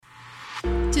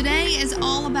Today is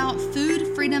all about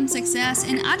food freedom success,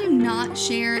 and I do not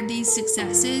share these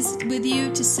successes with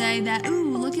you to say that,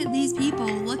 ooh, look at these people,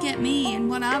 look at me and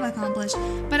what I've accomplished.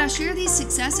 But I share these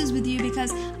successes with you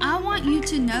because I want you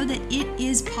to know that it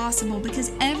is possible,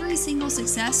 because every single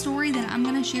success story that I'm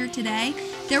going to share today,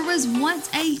 there was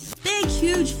once a big,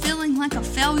 huge feeling like a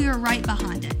failure right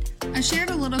behind it. I shared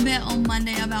a little bit on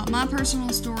Monday about my personal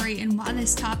story and why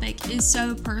this topic is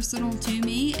so personal to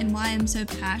me and why I'm so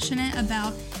passionate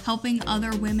about helping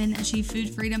other women achieve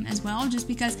food freedom as well, just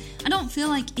because I don't feel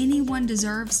like anyone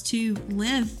deserves to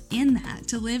live in that,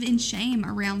 to live in shame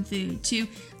around food, to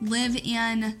live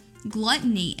in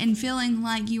gluttony and feeling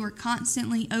like you are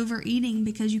constantly overeating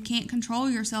because you can't control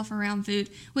yourself around food,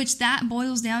 which that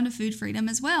boils down to food freedom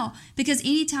as well. Because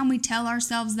anytime we tell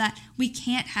ourselves that we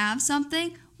can't have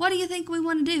something, what do you think we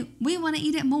want to do? We want to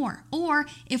eat it more. Or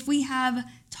if we have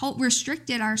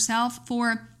restricted ourselves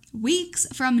for weeks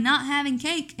from not having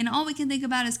cake and all we can think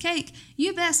about is cake,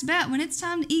 you best bet when it's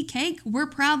time to eat cake, we're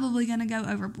probably going to go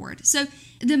overboard. So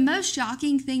the most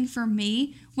shocking thing for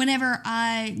me, whenever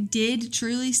I did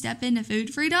truly step into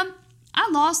food freedom, I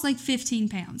lost like 15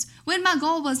 pounds when my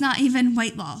goal was not even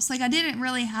weight loss. Like I didn't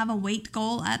really have a weight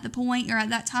goal at the point or at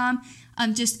that time.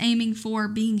 I'm just aiming for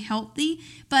being healthy.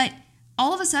 But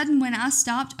all of a sudden, when I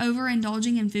stopped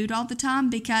overindulging in food all the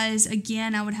time, because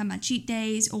again, I would have my cheat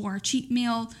days or cheat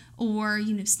meal or,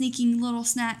 sneaking little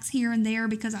snacks here and there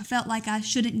because I felt like I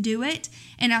shouldn't do it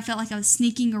and I felt like I was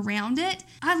sneaking around it.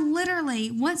 I literally,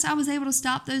 once I was able to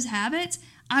stop those habits,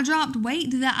 I dropped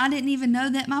weight that I didn't even know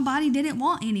that my body didn't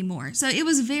want anymore. So it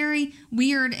was very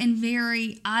weird and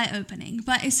very eye-opening.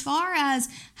 But as far as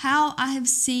how I have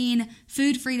seen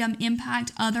food freedom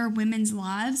impact other women's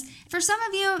lives, for some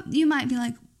of you, you might be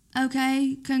like,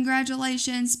 okay,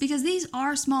 congratulations, because these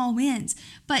are small wins.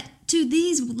 But to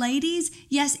these ladies,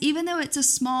 yes, even though it's a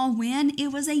small win, it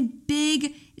was a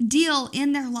big deal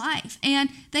in their life. And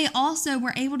they also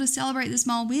were able to celebrate the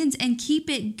small wins and keep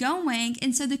it going.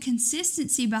 And so the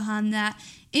consistency behind that,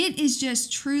 it is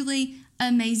just truly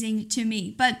amazing to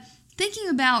me. But thinking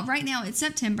about right now, it's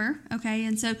September, okay,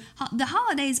 and so the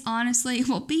holidays honestly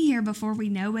will be here before we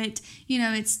know it.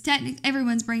 It's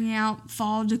everyone's bringing out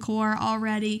fall decor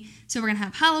already, so we're gonna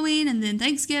have Halloween and then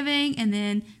Thanksgiving and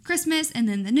then Christmas and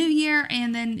then the New Year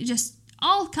and then just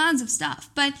all kinds of stuff.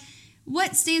 But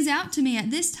what stands out to me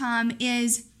at this time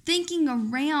is thinking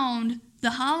around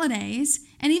the holidays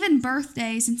and even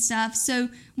birthdays and stuff. So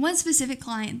one specific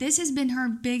client, this has been her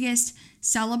biggest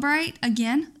celebrate,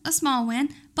 again, a small win,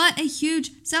 but a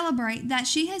huge celebrate, that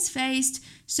she has faced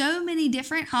so many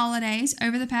different holidays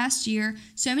over the past year,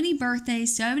 so many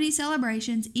birthdays, so many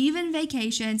celebrations, even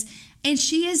vacations, and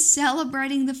she is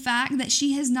celebrating the fact that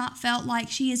she has not felt like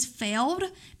she has failed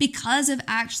because of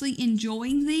actually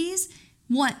enjoying these.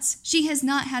 Once. She has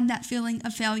not had that feeling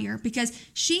of failure because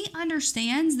she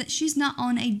understands that she's not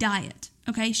on a diet,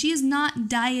 okay? She is not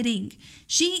dieting.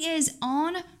 She is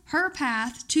on her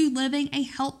path to living a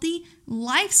healthy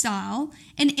lifestyle.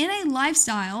 And in a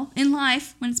lifestyle, in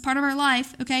life, when it's part of our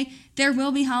life, okay, there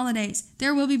will be holidays,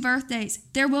 there will be birthdays,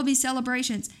 there will be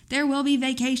celebrations, there will be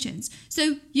vacations.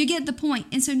 So you get the point.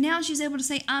 And so now she's able to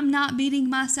say, I'm not beating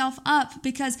myself up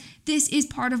because this is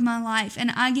part of my life and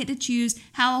I get to choose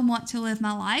how I want to live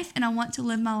my life, and I want to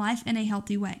live my life in a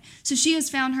healthy way. So she has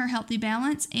found her healthy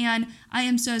balance, and I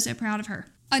am so, so proud of her.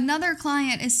 Another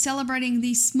client is celebrating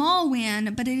the small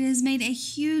win, but it has made a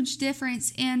huge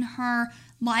difference in her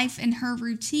life and her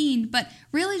routine, but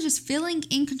really just feeling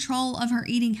in control of her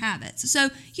eating habits. So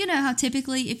you know how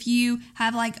typically if you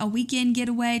have like a weekend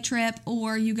getaway trip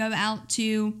or you go out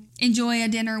to enjoy a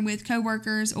dinner with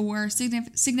coworkers or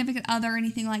significant other or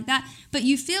anything like that, but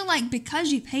you feel like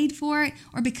because you paid for it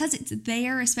or because it's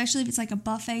there, especially if it's like a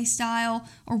buffet style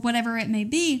or whatever it may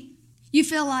be, you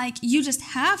feel like you just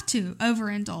have to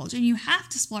overindulge and you have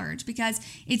to splurge because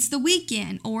it's the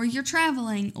weekend or you're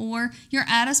traveling or you're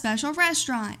at a special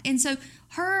restaurant. And so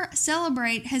her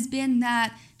celebrate has been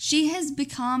that she has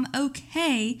become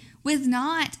okay with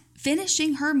not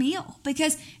finishing her meal,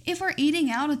 because if we're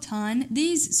eating out a ton,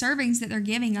 these servings that they're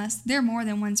giving us, they're more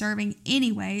than one serving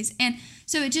anyways. And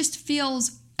so it just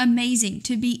feels amazing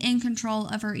to be in control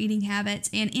of her eating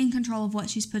habits and in control of what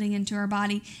she's putting into her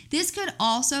body. This could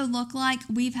also look like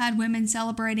we've had women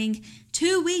celebrating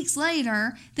 2 weeks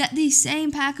later that the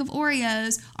same pack of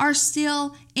Oreos are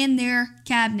still in their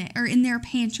cabinet or in their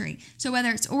pantry. So whether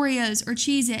it's Oreos or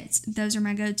Cheez-Its, those are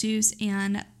my go-tos,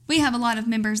 and we have a lot of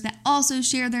members that also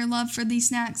share their love for these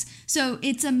snacks. So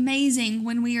it's amazing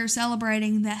when we are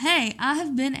celebrating that, hey, I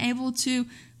have been able to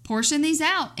portion these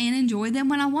out and enjoy them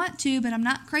when I want to, but I'm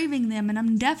not craving them and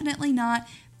I'm definitely not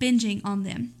binging on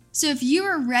them. So if you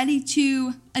are ready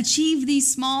to achieve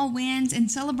these small wins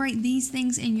and celebrate these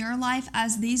things in your life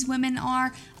as these women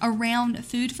are around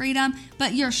food freedom,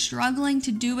 but you're struggling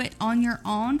to do it on your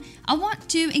own, I want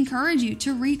to encourage you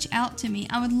to reach out to me.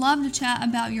 I would love to chat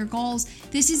about your goals.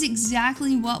 This is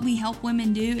exactly what we help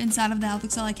women do inside of the Health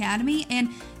Excel Academy, and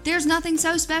there's nothing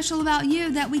so special about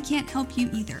you that we can't help you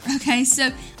either, okay?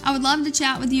 So I would love to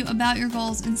chat with you about your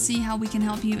goals and see how we can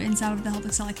help you inside of the Health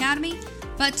Excel Academy.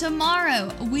 But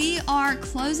tomorrow, we are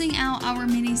closing out our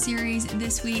mini-series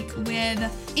this week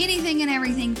with anything and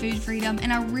everything food freedom,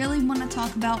 and I really want to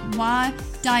talk about why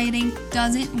dieting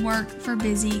doesn't work for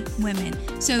busy women.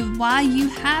 So why you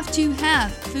have to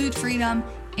have food freedom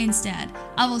instead.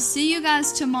 I will see you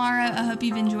guys tomorrow. I hope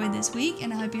you've enjoyed this week,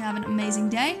 and I hope you have an amazing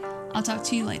day. I'll talk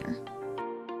to you later.